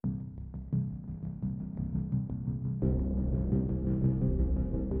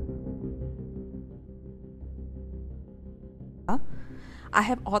I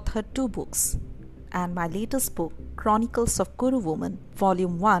have authored 2 books, and my latest book, Chronicles of Kuru Woman,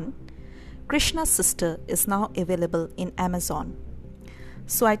 Volume 1, Krishna's Sister, is now available in Amazon.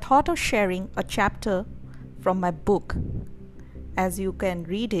 So I thought of sharing a chapter from my book, as you can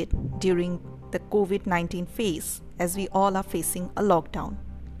read it during the COVID-19 phase, as we all are facing a lockdown.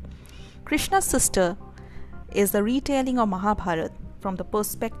 Krishna's Sister is the retelling of Mahabharata from the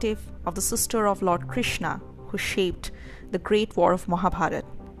perspective of the sister of Lord Krishna, who shaped the great war of Mahabharata.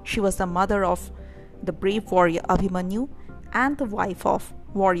 She was the mother of the brave warrior Abhimanyu and the wife of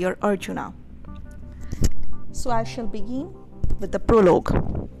warrior Arjuna. So I shall begin with the prologue.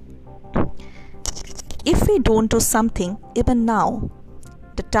 If we don't do something even now,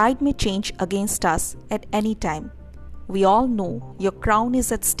 the tide may change against us at any time. We all know your crown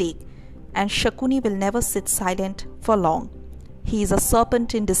is at stake, and Shakuni will never sit silent for long. He is a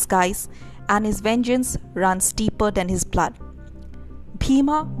serpent in disguise, and his vengeance runs deeper than his blood.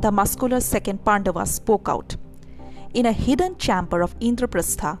 Bhima, the muscular second Pandava, spoke out. In a hidden chamber of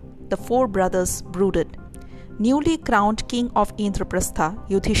Indraprastha, the 4 brothers brooded. Newly crowned king of Indraprastha,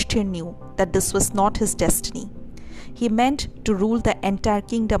 Yudhishthir knew that this was not his destiny. He meant to rule the entire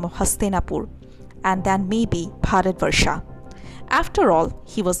kingdom of Hastinapur, and then maybe Bharatvarsha. After all,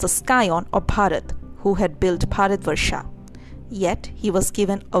 he was the scion of Bharat who had built Bharatvarsha. Yet he was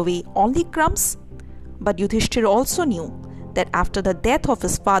given away only crumbs. But Yudhishthir also knew that after the death of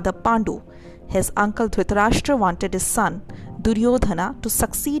his father Pandu, his uncle Dhritarashtra wanted his son Duryodhana to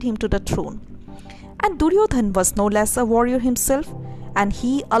succeed him to the throne. And Duryodhana was no less a warrior himself, and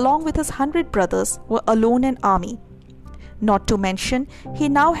he, along with his 100 brothers, were alone an army. Not to mention, he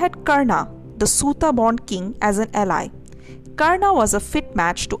now had Karna, the Suta-born king, as an ally. Karna was a fit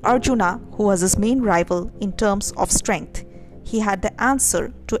match to Arjuna, who was his main rival in terms of strength. He had the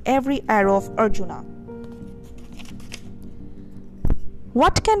answer to every arrow of Arjuna.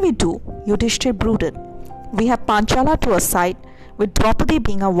 What can we do? Yudhishthir brooded. We have Panchala to our side, with Draupadi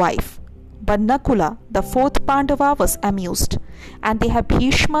being a wife. But Nakula, the 4th Pandava, was amused, and they have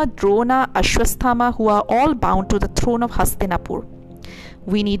Bhishma, Drona, Ashwasthama, who are all bound to the throne of Hastinapur.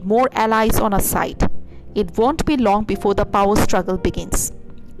 We need more allies on our side. It won't be long before the power struggle begins.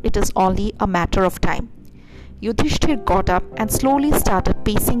 It is only a matter of time. Yudhishthir got up and slowly started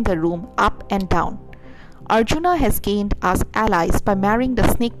pacing the room up and down. Arjuna has gained us allies by marrying the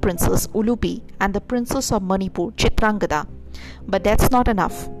snake princess Ulubi and the princess of Manipur, Chitrangada. But that's not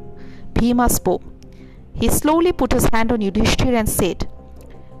enough. Bhima spoke. He slowly put his hand on Yudhishthir and said,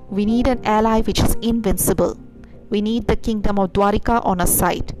 We need an ally which is invincible. We need the kingdom of Dwarika on our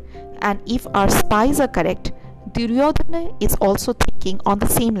side. And if our spies are correct, Duryodhana is also thinking on the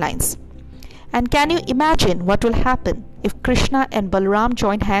same lines. And can you imagine what will happen if Krishna and Balaram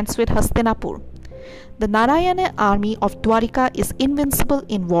join hands with Hastinapur? The Narayana army of Dwarika is invincible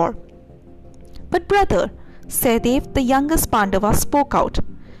in war. But brother, Sahadev, the youngest Pandava, spoke out.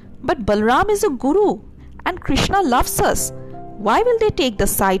 But Balaram is a guru, and Krishna loves us. Why will they take the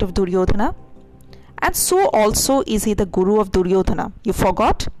side of Duryodhana? And so also is he the guru of Duryodhana. You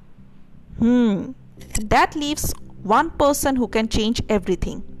forgot? That leaves one person who can change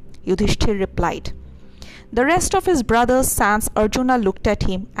everything, Yudhishthir replied. The rest of his brothers sans Arjuna looked at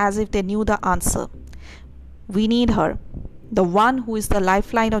him as if they knew the answer. We need her, the one who is the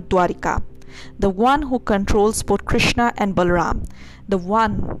lifeline of Dwarika, the one who controls both Krishna and Balaram, the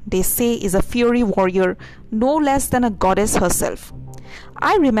one they say is a fiery warrior, no less than a goddess herself.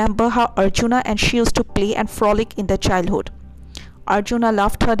 I remember how Arjuna and she used to play and frolic in their childhood. Arjuna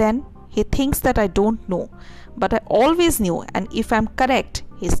loved her then. He thinks that I don't know, but I always knew, and if I am correct,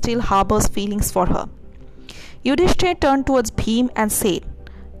 he still harbors feelings for her. Yudhishthir turned towards Bhim and said,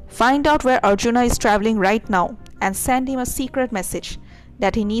 Find out where Arjuna is travelling right now and send him a secret message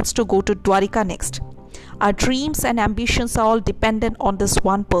that he needs to go to Dwarika next. Our dreams and ambitions are all dependent on this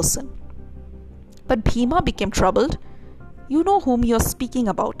one person. But Bhima became troubled. You know whom you are speaking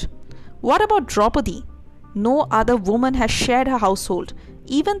about. What about Draupadi? No other woman has shared her household.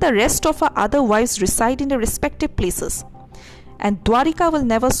 Even the rest of her other wives reside in their respective places. And Dwarika will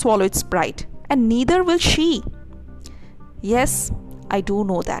never swallow its pride, and neither will she. Yes, I do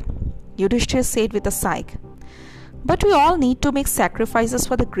know that, Yudhishthir said with a sigh. But we all need to make sacrifices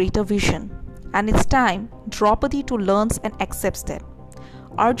for the greater vision, and it's time Draupadi too learns and accepts that.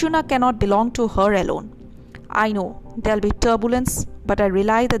 Arjuna cannot belong to her alone. I know there'll be turbulence, but I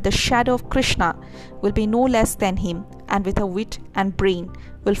rely that the shadow of Krishna will be no less than him, and with her wit and brain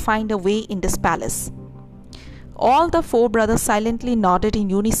will find a way in this palace. All the 4 brothers silently nodded in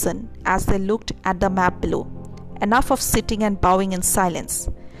unison as they looked at the map below. Enough of sitting and bowing in silence.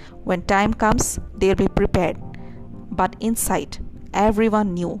 When time comes, they'll be prepared. But inside,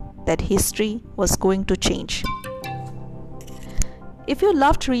 everyone knew that history was going to change. If you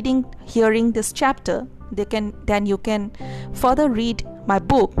loved hearing this chapter, then you can further read my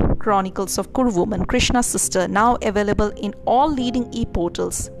book, Chronicles of Kuru Woman, Krishna's Sister, now available in all leading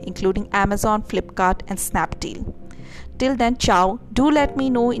e-portals, including Amazon, Flipkart, and Snapdeal. Till then, ciao. Do let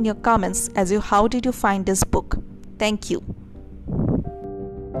me know in your comments how did you find this book. Thank you.